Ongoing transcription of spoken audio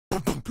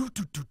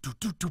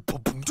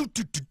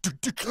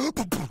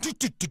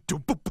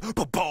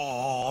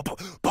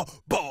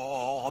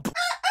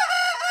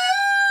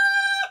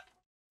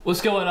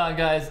What's going on,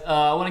 guys?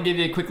 I want to give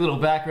you a quick little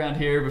background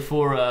here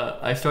before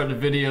I start the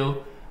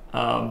video.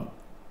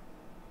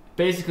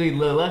 Basically,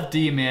 the left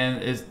D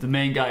man is the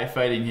main guy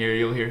fighting here.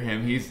 You'll hear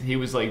him. He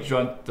was like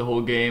drunk the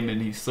whole game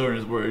and he's slurring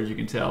his words, you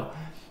can tell.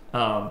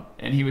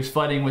 And he was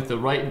fighting with the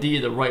right D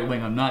or the right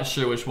wing. I'm not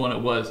sure which one it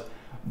was,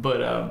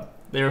 but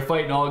they were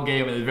fighting all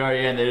game, and at the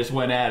very end they just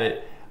went at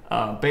it.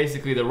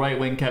 Basically, the right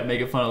wing kept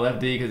making fun of left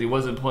D because he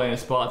wasn't playing a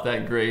spot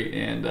that great,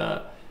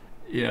 and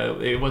you know,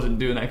 it wasn't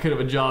doing that good of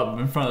a job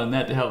in front of the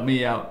net to help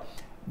me out.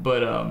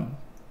 But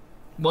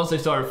once they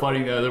started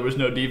fighting, there was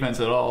no defense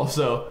at all,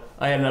 so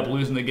I ended up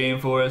losing the game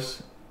for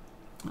us.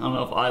 I don't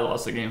know if I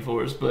lost the game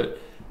for us, but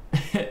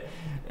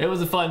it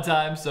was a fun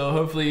time, so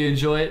hopefully you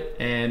enjoy it,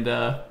 and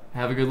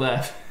have a good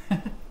laugh. Oh,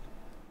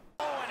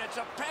 and it's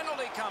a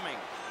penalty coming.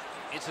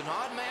 It's an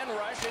odd man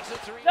rush. It's a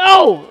 3.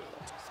 No!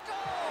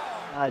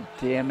 God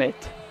damn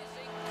it.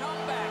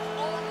 Comeback.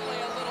 Only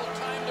a little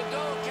time to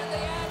go. Can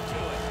they add to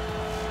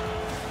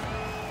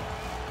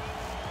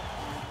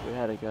it? We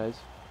had it, guys.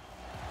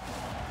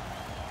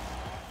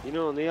 You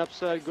know, on the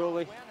upside,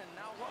 goalie, And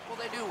now what will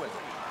they do with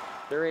it?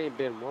 there ain't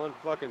been one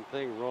fucking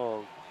thing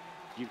wrong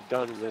you've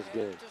done in this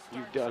game.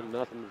 You've done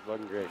nothing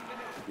fucking great.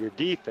 Your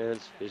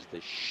defense is the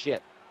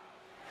shit.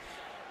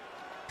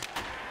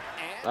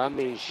 I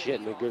mean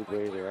shit in a good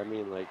way there. I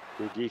mean, like,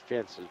 your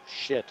defense is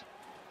shit.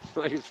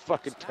 Like, it's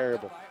fucking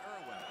terrible.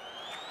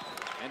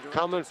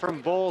 Coming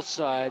from both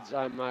sides,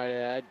 I might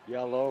add,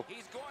 yellow.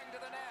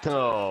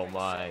 Oh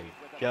my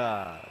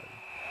god.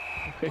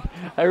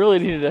 I really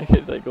needed that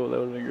hit that goal. That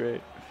would have been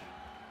great.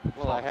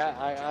 Well,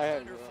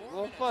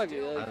 well, fuck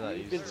it. Like,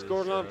 you've been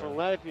scoring on from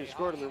left, you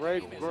scored on the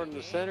right, you scored in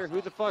the center.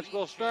 Who the fuck's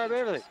going to start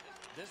everything?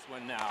 This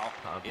one now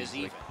is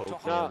even.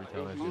 Now,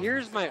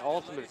 here's my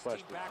ultimate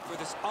question. Back for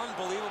this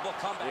unbelievable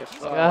comeback. He's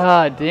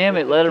God damn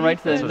it, let him right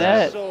to the Defense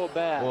net. is so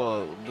bad.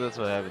 Well, that's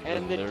what happens.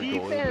 And when the their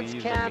goalie defense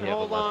leaves, can't and we have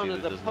a hold on lefty to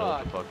that the doesn't know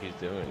what the puck. fuck he's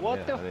doing. What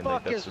Yeah, the I mean,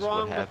 fuck that's is just what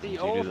wrong with happens.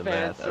 the You do the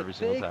math offense? every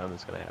single time,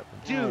 it's gonna happen.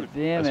 Dude,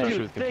 Damn Especially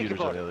it. with think computers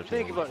on about the other it.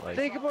 Think team, about it. like,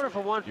 Think about it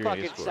for one you're gonna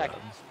fucking get scored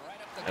second.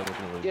 on. And we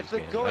can lose If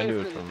this the game. I knew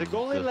it if from the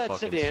goalie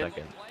lets it fucking in,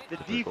 second the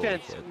that the goalie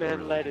defense can't man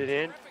really let leave.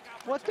 it in.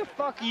 What the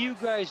fuck are you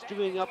guys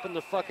doing up in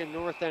the fucking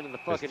north end of the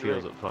This fucking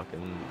feels ring? a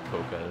fucking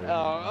coke at it.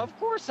 Of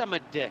course I'm a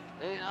dick.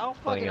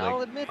 Playing like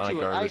I'll admit on a to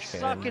it. I garbage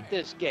suck can. at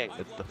this game.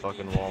 It's the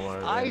fucking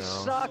Walmart I right now.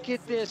 suck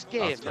at this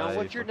game. Now, Outside,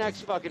 what's your fucking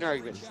next fucking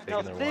argument? just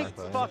Now, taking their think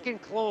Wi-Fi. fucking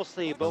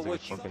closely about Sounds what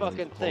like you a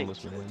fucking think.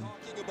 homeless man.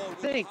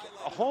 Think,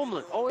 a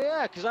homeland. Oh,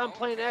 yeah, because I'm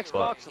playing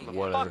Xbox on the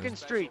whatever. fucking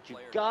street, you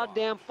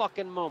goddamn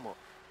fucking momo.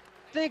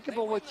 Think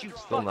about what you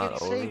Still fucking not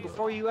say over,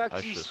 before you I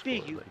actually should've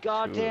speak, scored, you like, 2 of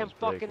goddamn those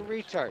fucking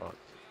breakers. retard. Fuck.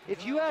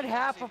 If you had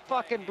half a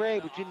fucking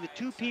break between the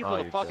two people Oh,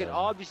 that you're fucking dead.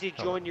 obviously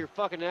Come joined on. your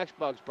fucking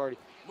Xbox party,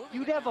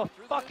 you'd have a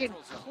fucking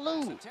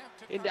clue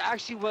into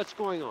actually what's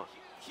going on.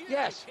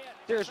 Yes,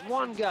 there's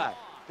one guy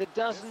that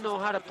doesn't know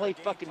how to play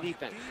fucking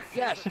defense.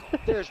 Yes,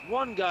 there's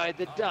one guy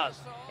that does.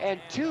 And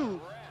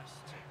two,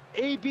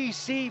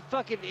 ABC,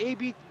 fucking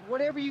AB,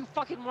 whatever you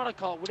fucking want to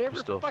call it, whatever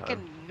Still fucking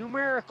fine.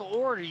 numerical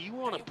order you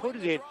want to put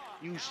it in,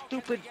 you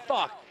stupid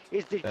fuck,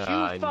 is that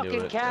I you knew fucking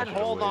it. I can't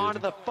should've hold on to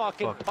waited. the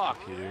fucking Fucking puck.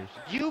 computers.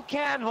 You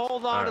can't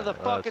hold on to the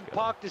Alright, well, let's fucking go.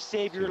 puck to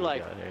save See your what we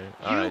life. got here.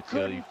 You Alright,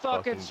 Teal, couldn't you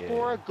fucking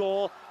score a game.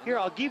 goal. Here,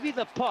 I'll give you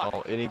the puck.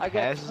 Oh, and he I got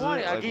passes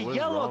 20. it? I Like, get what is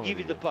yellow, I'll wrong give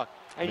you with the you? puck.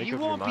 And Make you up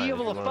your won't be mind if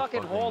able you to wanna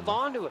fucking hold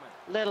fucking on to it,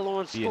 let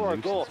alone be a score a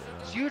goal. nuisance, you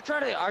know? So you're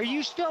trying to, are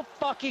you still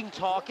fucking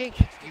talking?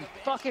 You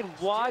fucking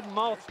wide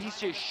mouth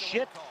piece of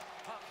shit.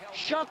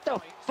 Shut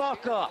the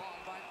fuck up.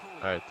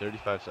 Alright,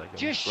 35 seconds.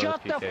 Just Run a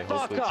shut the PK, fuck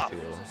hopefully it's up. Teal.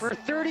 For Oh,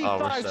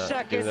 35 we're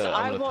set. Give seconds, that-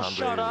 I'm I gonna will Tom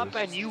shut Brady up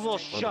this. and you will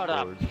the shut up.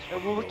 forwards.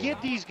 And we'll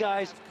give these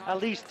guys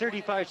at least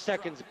 35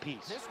 seconds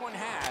apiece. This one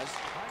has.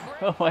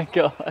 Oh my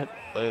god.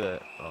 Play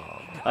that. Oh,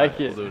 I alright, can't.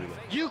 we'll do it again.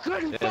 You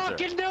couldn't That's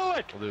fucking do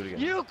it! We'll do it again.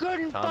 You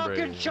couldn't Tom fucking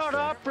Brady, shut okay.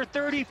 up for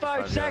 35 5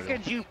 yards.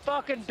 seconds, you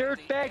fucking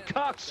dirtbag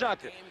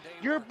cocksucker.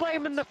 You're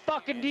blaming the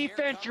fucking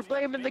defense, you're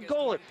blaming the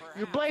goalie,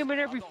 you're blaming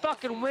every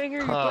fucking winger,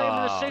 you're blaming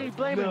the city, you're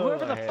blaming no,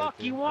 whoever I the had fuck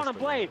to. you want to That's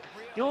the blame.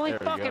 The only There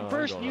we fucking go, I'm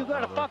person going you up,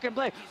 gotta brother. fucking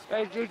blame.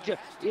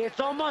 It's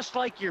almost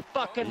like you're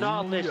fucking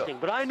not Yeah. listening,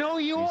 but I know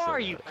you He said are,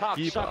 you that.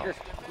 Keep cocksucker.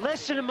 off.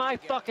 Listen to my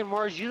fucking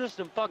words, you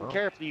listen fucking Well,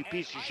 carefully, you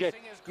piece of shit.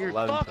 You're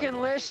 11 fucking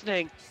seconds.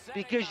 listening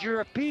because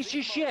you're a piece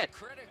of shit.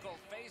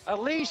 At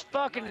least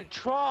fucking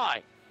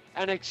try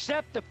and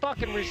accept the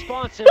fucking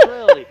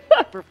responsibility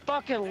for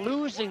fucking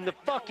losing the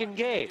fucking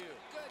game.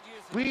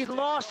 We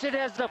lost it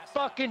as a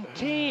fucking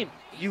team,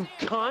 you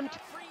cunt.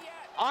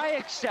 I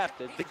accept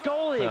it. The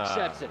goalie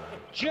accepts it.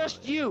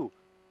 Just you.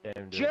 Damn,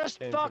 dude. Just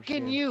Damn,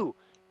 fucking damn. you.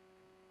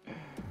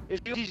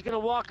 He's gonna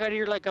walk out of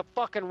here like a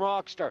fucking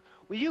rock star.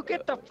 Will you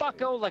get the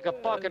fuck out like a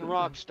fucking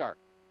rock star?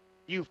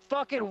 You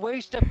fucking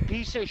waste a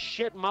piece of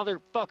shit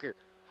motherfucker.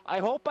 I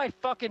hope I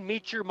fucking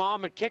meet your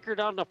mom and kick her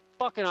down the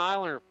fucking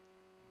island.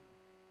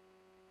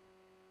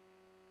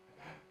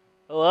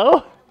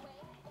 Hello?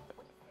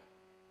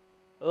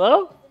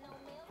 Hello?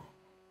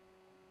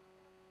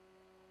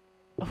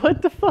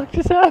 What the fuck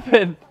just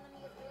happened?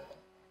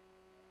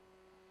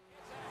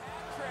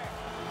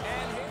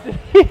 Did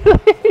he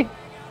leave?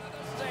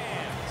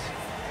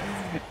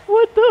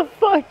 What the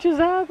fuck just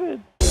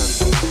happened?